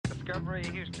Discovery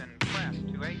Houston, press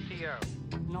to ATO.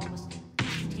 Enormous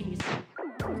tease.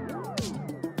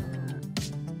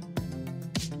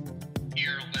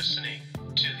 You're listening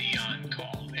to the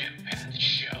oncallempath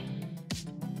show.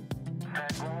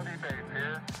 Tranquility Base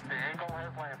here. The Eagle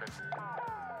has landed.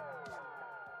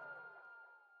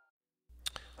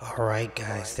 Alright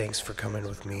guys, thanks for coming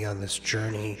with me on this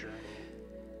journey.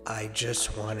 I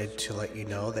just wanted to let you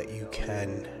know that you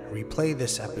can replay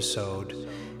this episode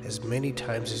as many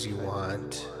times as you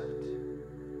want.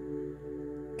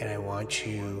 And I want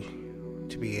you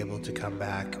to be able to come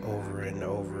back over and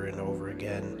over and over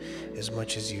again as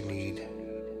much as you need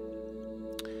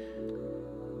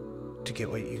to get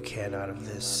what you can out of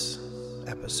this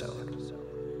episode.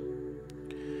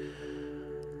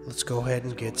 Let's go ahead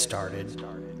and get started.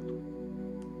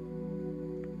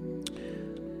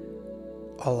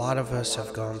 A lot of us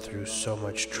have gone through so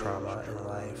much trauma in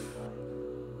life,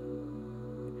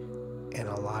 and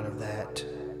a lot of that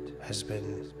has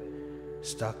been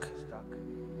stuck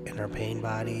in our pain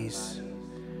bodies.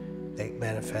 They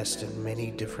manifest in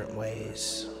many different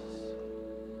ways.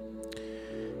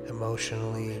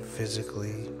 Emotionally,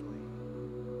 physically,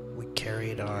 we carry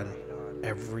it on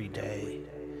every day.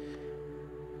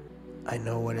 I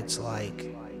know what it's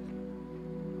like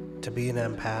to be an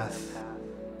empath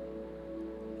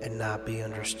and not be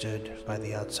understood by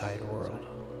the outside world.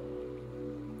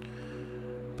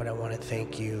 But I want to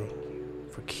thank you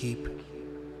for keep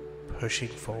pushing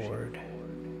forward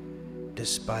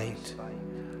despite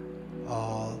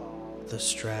all the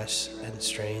stress and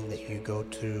strain that you go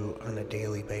through on a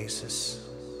daily basis.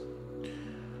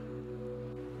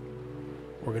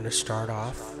 We're going to start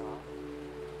off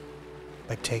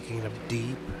by taking a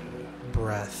deep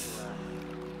breath.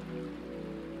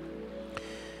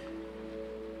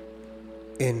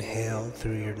 Inhale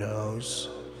through your nose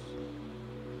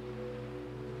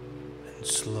and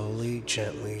slowly,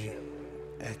 gently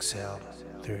exhale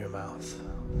through your mouth.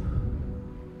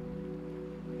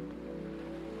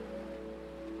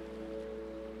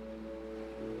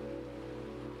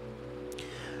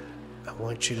 I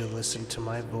want you to listen to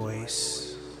my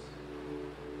voice,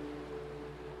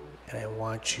 and I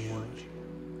want you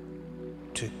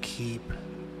to keep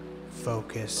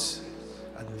focus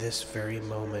on this very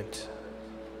moment.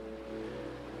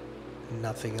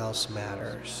 Nothing else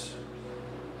matters.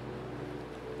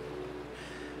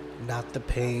 Not the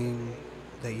pain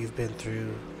that you've been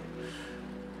through,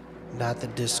 not the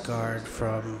discard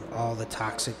from all the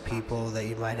toxic people that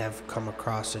you might have come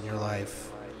across in your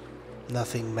life.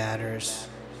 Nothing matters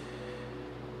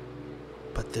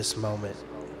but this moment.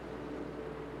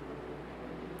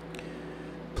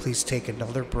 Please take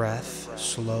another breath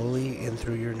slowly in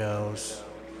through your nose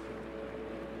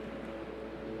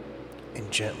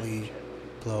and gently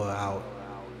blow out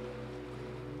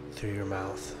through your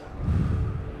mouth.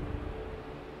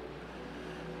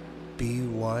 Be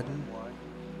one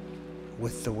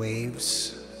with the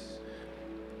waves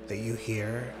that you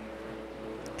hear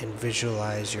and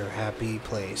visualize your happy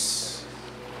place.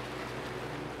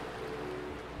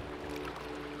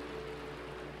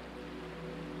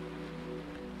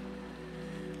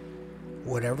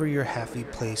 Whatever your happy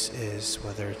place is,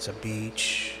 whether it's a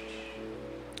beach,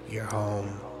 your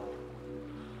home,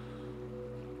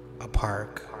 a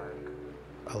park,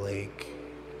 a lake,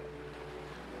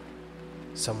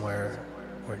 somewhere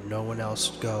where no one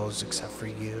else goes except for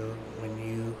you when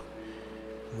you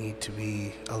need to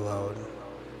be alone,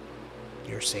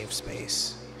 your safe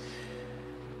space.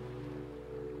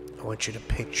 I want you to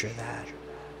picture that.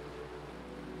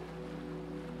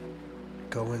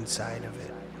 Go inside of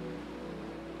it.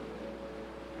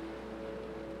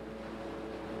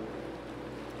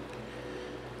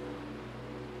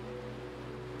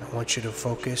 I want you to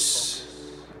focus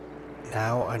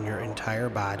now on your entire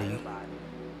body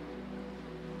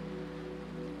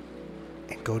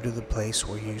and go to the place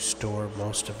where you store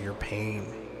most of your pain.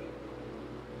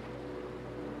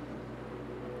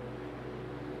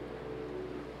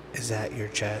 Is that your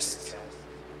chest?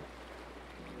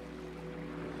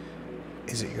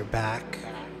 Is it your back?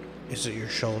 Is it your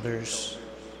shoulders?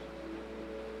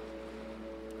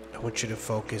 I want you to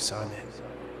focus on it.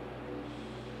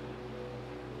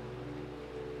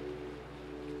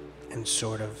 And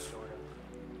sort of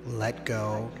let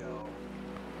go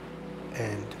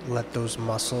and let those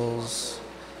muscles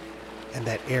and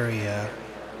that area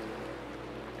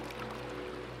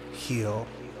heal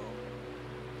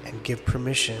and give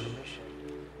permission,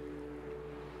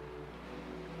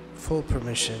 full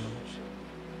permission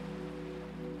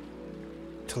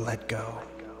to let go,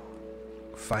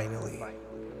 finally.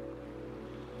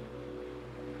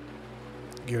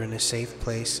 You're in a safe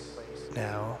place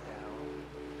now.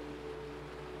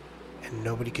 and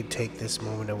nobody could take this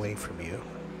moment away from you.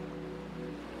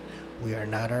 We are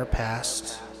not our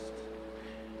past,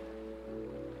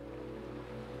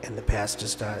 and the past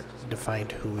does not define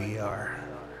who we are.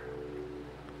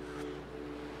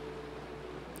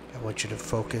 I want you to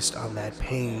focus on that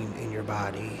pain in your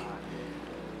body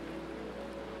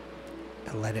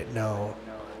and let it know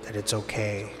that it's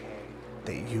okay,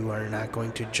 that you are not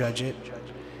going to judge it,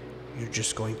 you're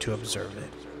just going to observe it.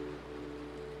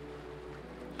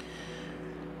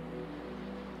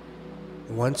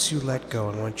 Once you let go,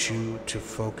 I want you to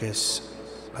focus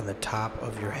on the top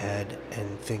of your head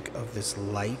and think of this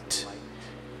light,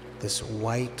 this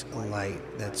white light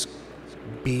that's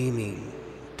beaming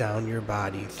down your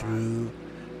body through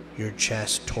your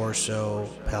chest, torso,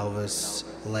 pelvis,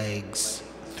 legs,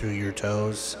 through your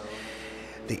toes.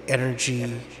 The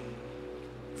energy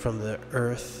from the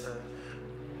earth,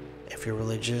 if you're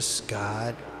religious,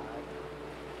 God,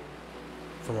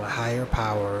 from a higher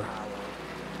power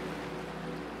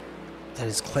that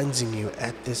is cleansing you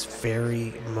at this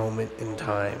very moment in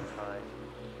time.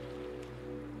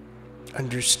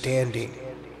 Understanding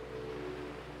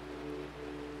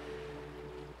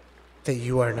that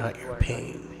you are not your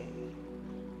pain.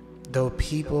 Though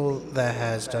people that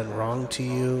has done wrong to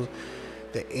you,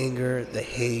 the anger, the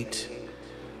hate,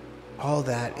 all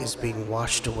that is being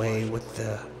washed away with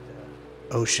the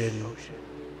ocean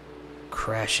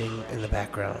crashing in the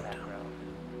background.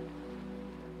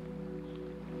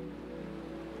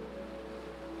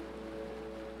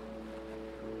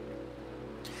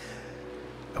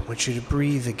 I want you to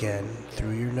breathe again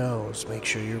through your nose. Make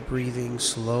sure you're breathing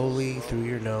slowly through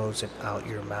your nose and out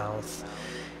your mouth,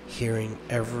 hearing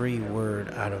every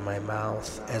word out of my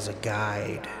mouth as a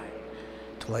guide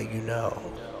to let you know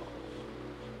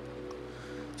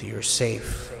that you're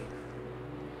safe.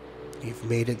 You've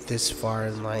made it this far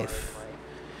in life,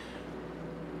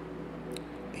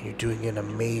 and you're doing an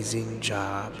amazing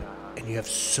job, and you have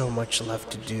so much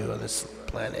left to do on this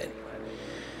planet.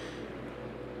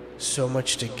 So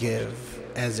much to give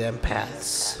as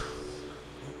empaths.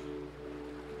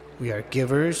 We are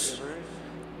givers.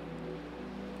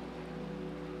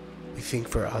 We think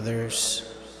for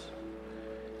others.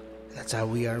 That's how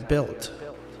we are built.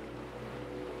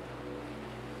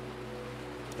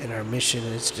 And our mission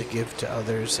is to give to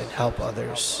others and help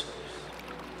others.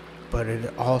 But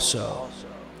it also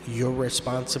your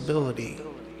responsibility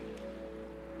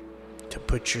to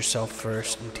put yourself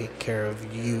first and take care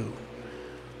of you,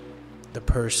 the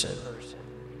person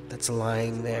that's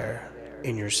lying there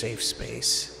in your safe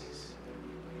space.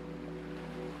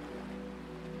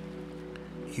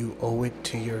 You owe it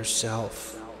to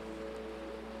yourself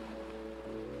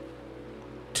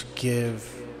to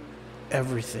give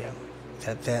everything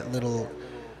that little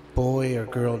boy or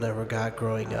girl never got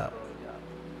growing up.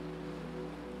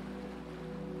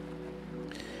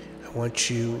 I want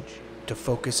you to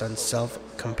focus on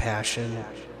self-compassion.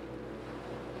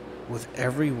 With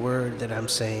every word that I'm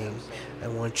saying, I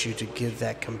want you to give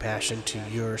that compassion to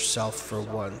yourself for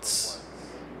once.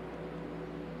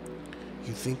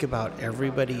 You think about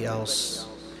everybody else,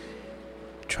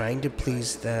 trying to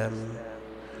please them,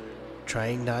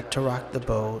 trying not to rock the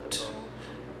boat,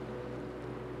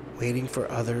 waiting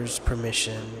for others'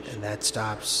 permission, and that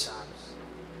stops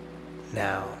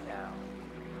now.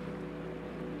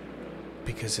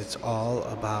 Because it's all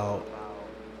about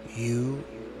you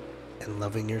and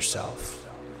loving yourself.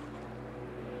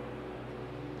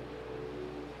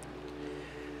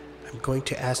 I'm going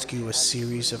to ask you a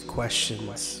series of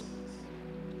questions.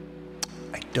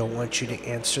 I don't want you to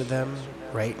answer them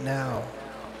right now,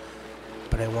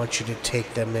 but I want you to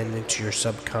take them into your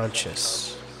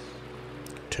subconscious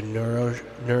to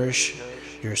nourish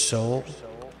your soul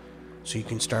so you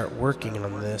can start working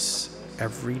on this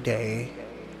every day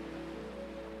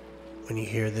when you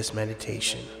hear this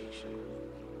meditation.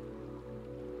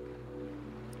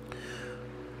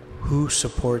 Who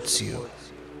supports you?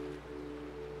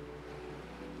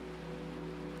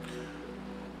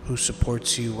 Who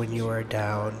supports you when you are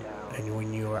down and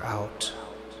when you are out?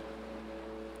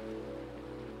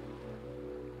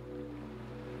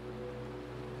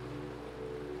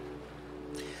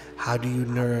 How do you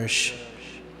nourish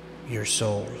your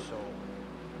soul?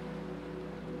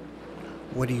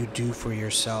 What do you do for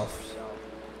yourself,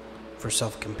 for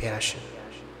self-compassion?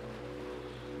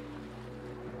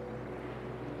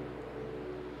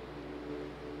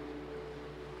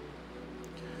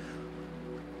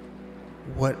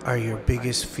 What are your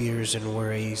biggest fears and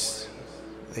worries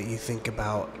that you think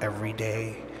about every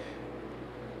day?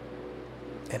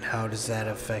 And how does that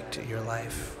affect your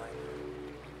life?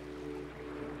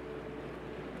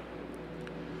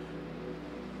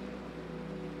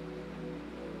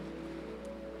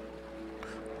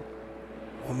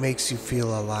 What makes you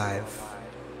feel alive?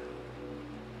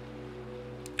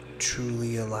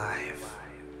 Truly alive?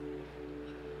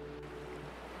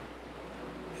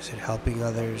 Is it helping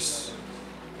others?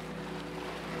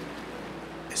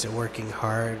 Is it working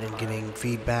hard and getting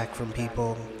feedback from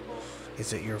people?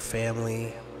 Is it your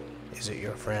family? Is it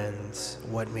your friends?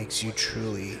 What makes you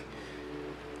truly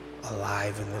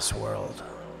alive in this world?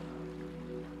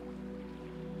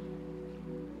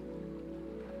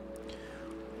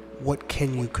 What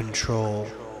can you control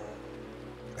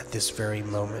at this very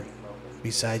moment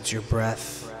besides your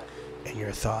breath and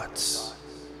your thoughts?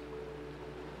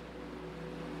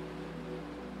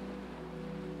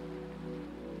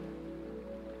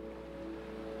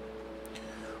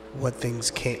 What things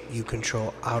can't you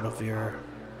control out of your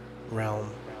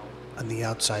realm, on the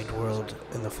outside world,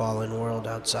 in the fallen world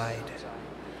outside?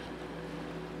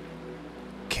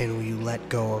 Can you let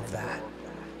go of that?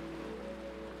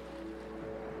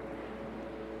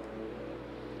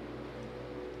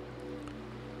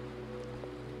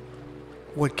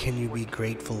 What can you be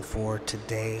grateful for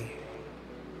today?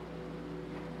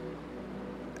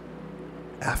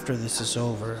 After this is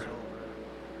over,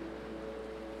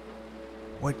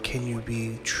 what can you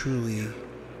be truly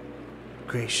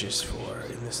gracious for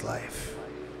in this life?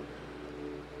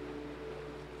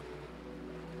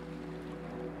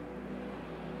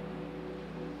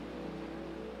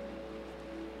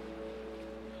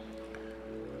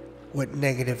 What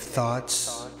negative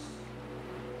thoughts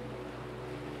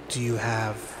do you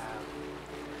have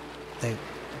that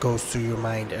goes through your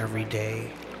mind every day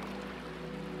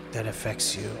that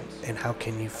affects you, and how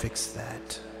can you fix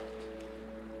that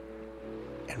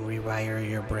and rewire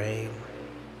your brain?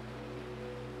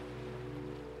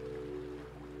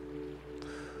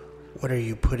 What are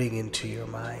you putting into your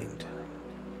mind?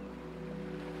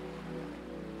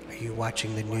 Are you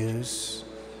watching the news?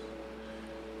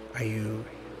 Are you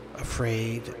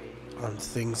afraid on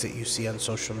things that you see on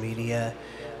social media?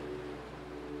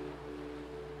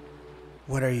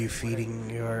 What are you feeding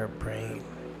your brain?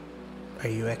 Are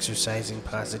you exercising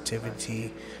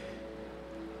positivity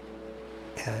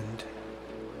and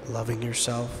loving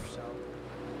yourself?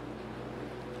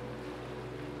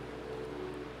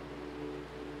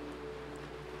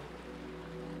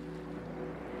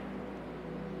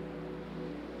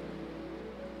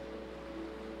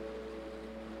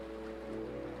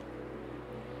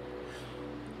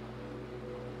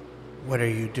 What are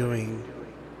you doing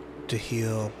to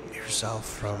heal yourself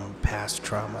from past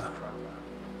trauma?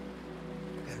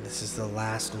 And this is the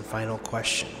last and final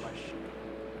question.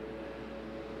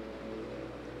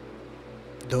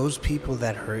 Those people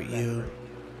that hurt you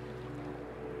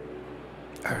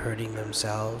are hurting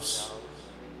themselves.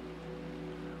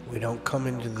 We don't come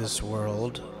into this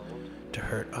world to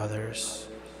hurt others.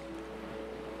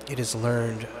 It is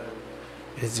learned,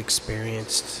 it is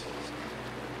experienced,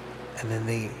 and then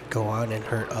they go on and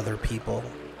hurt other people.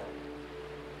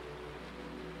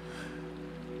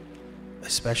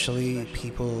 Especially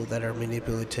people that are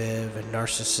manipulative and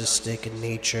narcissistic in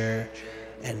nature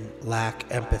and lack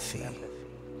empathy.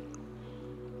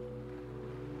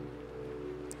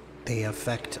 They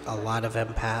affect a lot of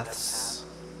empaths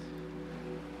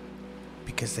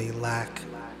because they lack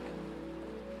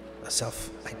a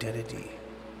self-identity,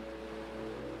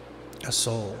 a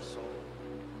soul.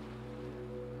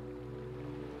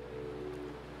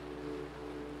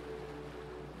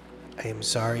 I am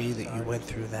sorry that you went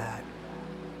through that.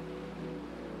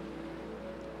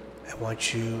 I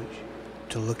want you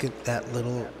to look at that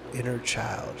little inner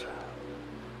child,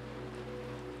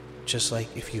 just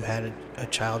like if you had a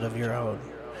child of your own,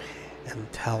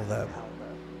 and tell them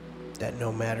that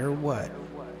no matter what,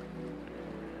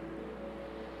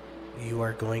 you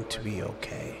are going to be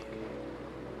okay.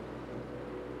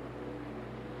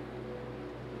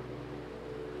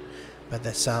 By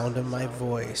the sound of my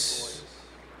voice,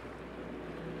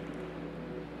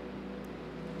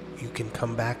 you can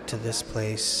come back to this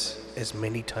place as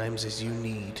many times as you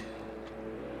need.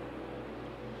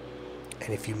 And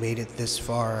if you made it this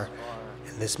far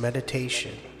in this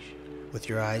meditation, with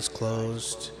your eyes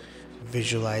closed,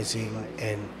 visualizing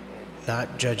and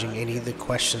not judging any of the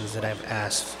questions that I've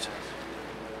asked,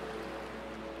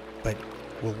 but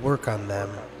will work on them,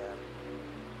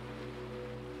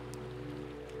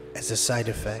 as a side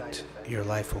effect, your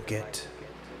life will get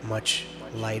much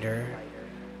lighter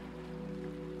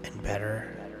and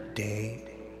better day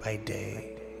by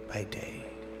day by day.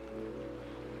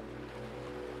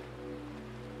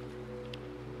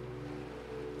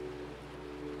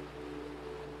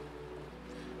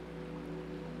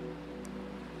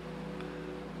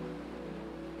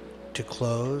 To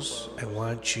close, I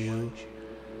want you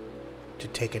to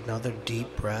take another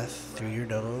deep breath through your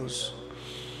nose,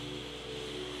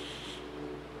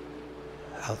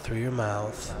 out through your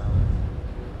mouth.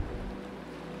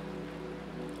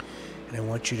 And I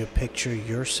want you to picture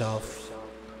yourself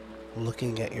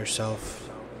looking at yourself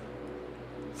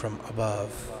from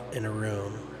above in a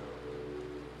room.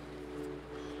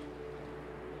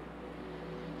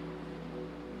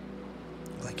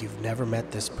 Like you've never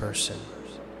met this person.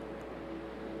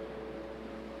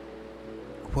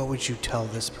 What would you tell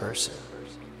this person?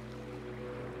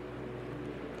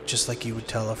 Just like you would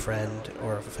tell a friend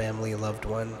or a family loved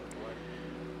one.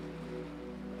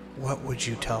 What would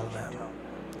you tell them?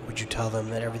 Would you tell them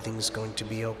that everything's going to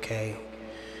be okay?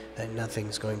 That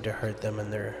nothing's going to hurt them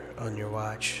on your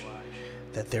watch?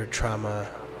 That their trauma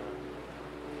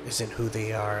isn't who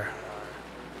they are?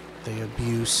 The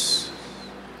abuse,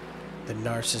 the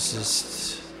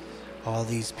narcissists, all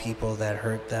these people that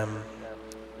hurt them,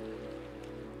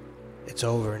 it's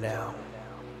over now.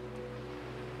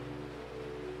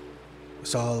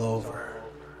 It's all over.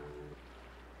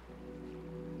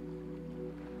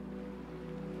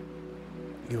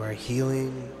 You are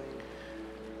healing,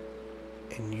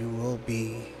 and you will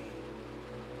be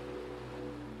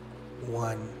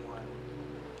one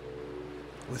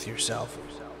with yourself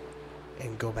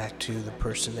and go back to the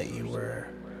person that you were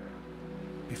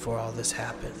before all this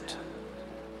happened.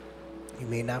 You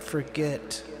may not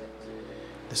forget,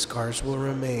 the scars will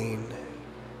remain,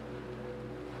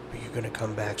 but you're going to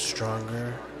come back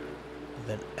stronger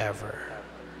than ever.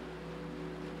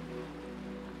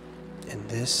 And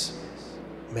this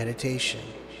meditation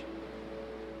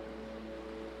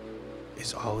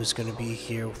is always going to be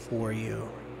here for you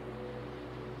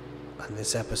on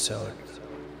this episode.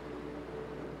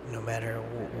 No matter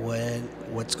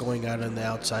what's going on in the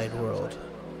outside world,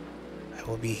 I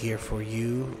will be here for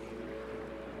you.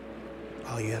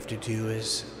 All you have to do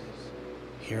is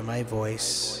hear my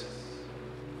voice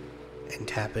and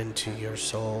tap into your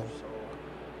soul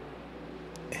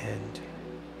and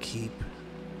keep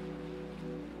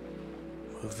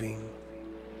moving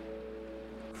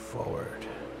forward.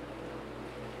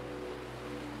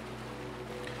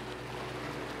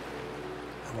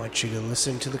 I want you to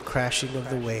listen to the crashing of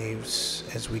the waves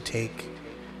as we take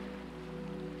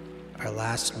our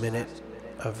last minute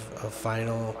of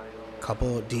final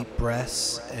couple of deep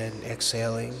breaths and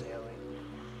exhaling.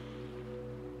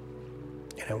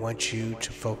 And I want you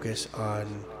to focus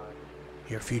on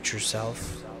your future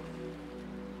self,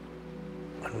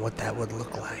 on what that would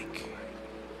look like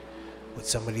with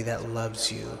somebody that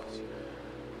loves you,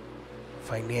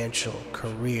 financial,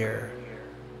 career,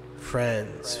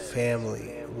 friends,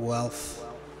 family, wealth.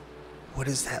 What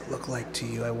does that look like to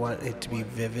you? I want it to be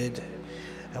vivid.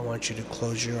 I want you to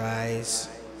close your eyes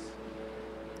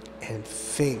and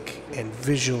think and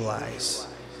visualize.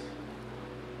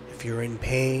 If you're in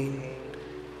pain,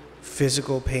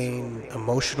 physical pain,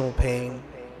 emotional pain,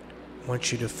 I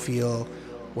want you to feel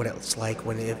what it's like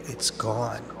when it's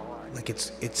gone. Like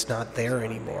it's not there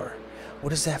anymore.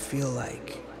 What does that feel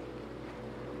like?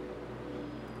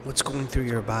 What's going through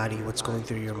your body? What's going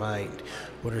through your mind?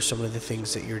 What are some of the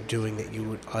things that you're doing that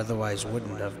you otherwise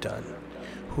wouldn't have done?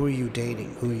 Who are you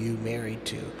dating? Who are you married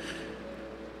to?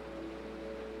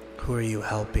 Who are you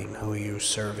helping? Who are you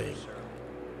serving?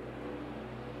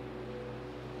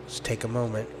 Just take a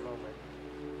moment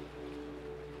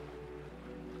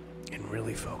and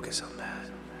really focus on that.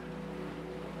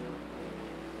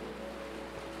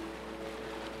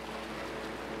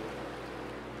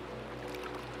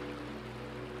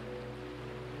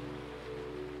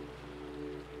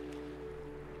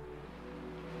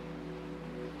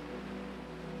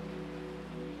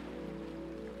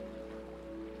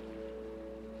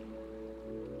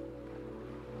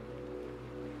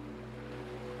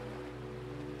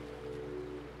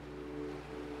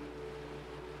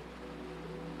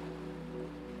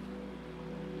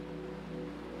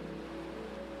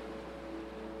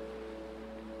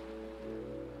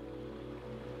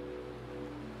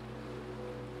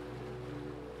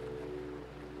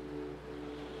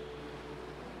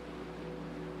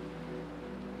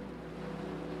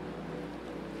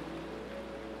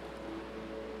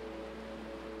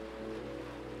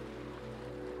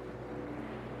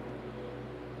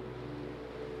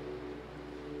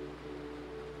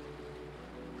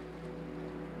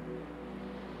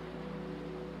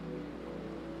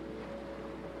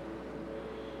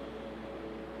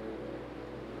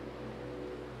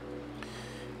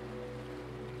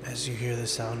 As you hear the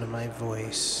sound of my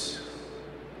voice,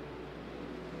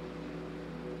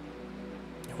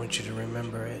 I want you to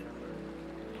remember it.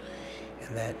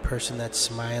 And that person that's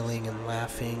smiling and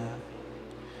laughing,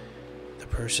 the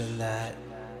person that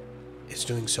is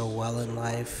doing so well in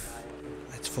life,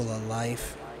 that's full of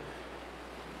life,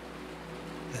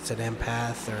 that's an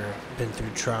empath or been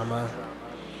through trauma.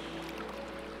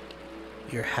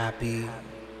 You're happy,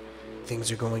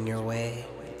 things are going your way.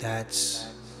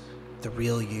 That's the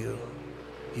real you.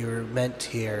 You're meant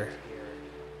here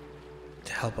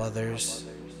to help others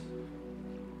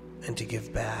and to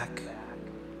give back,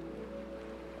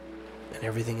 and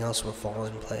everything else will fall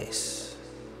in place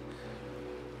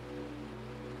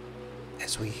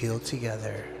as we heal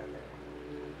together.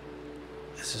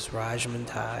 This is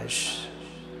Rajmontage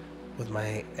with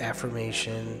my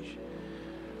affirmation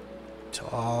to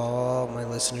all my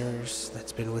listeners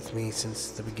that's been with me since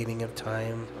the beginning of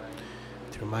time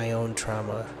through my own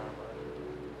trauma.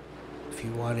 If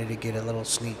you wanted to get a little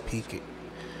sneak peek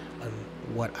on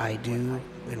what I do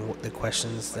and what the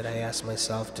questions that I ask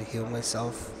myself to heal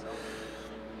myself,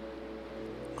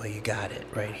 well, you got it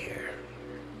right here.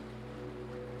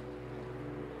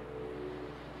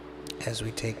 As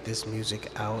we take this music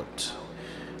out,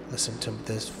 listen to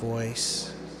this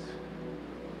voice.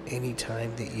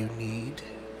 Anytime that you need,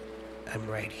 I'm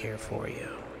right here for you.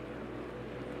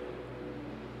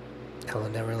 I will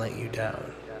never let you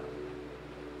down.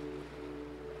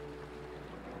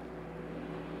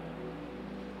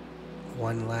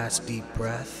 One last deep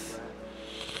breath.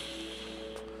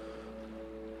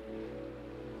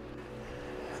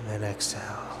 And then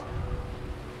exhale.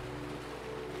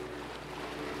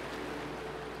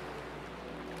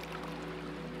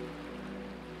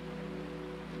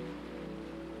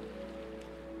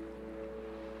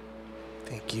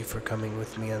 Thank you for coming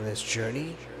with me on this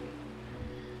journey.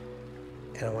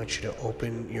 And I want you to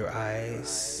open your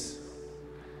eyes.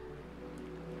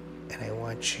 And I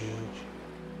want you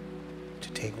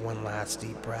to take one last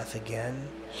deep breath again.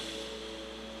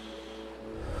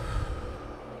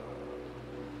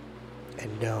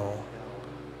 And know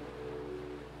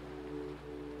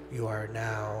you are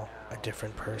now a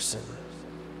different person.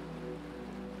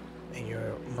 And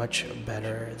you're much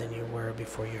better than you were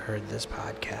before you heard this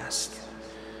podcast.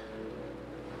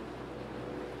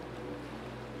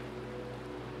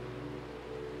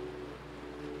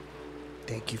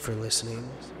 Thank you for listening.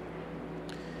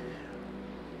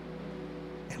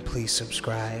 And please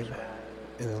subscribe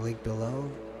in the link below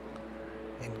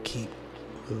and keep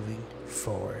moving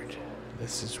forward.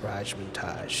 This is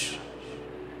Rajmontage.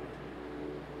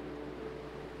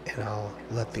 And I'll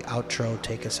let the outro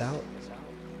take us out.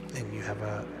 And you have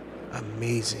an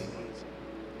amazing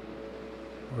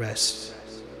rest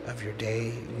of your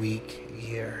day, week,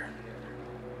 year.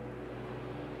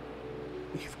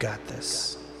 You've got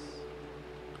this.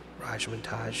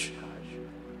 Rajmontage,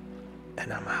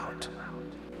 and I'm out.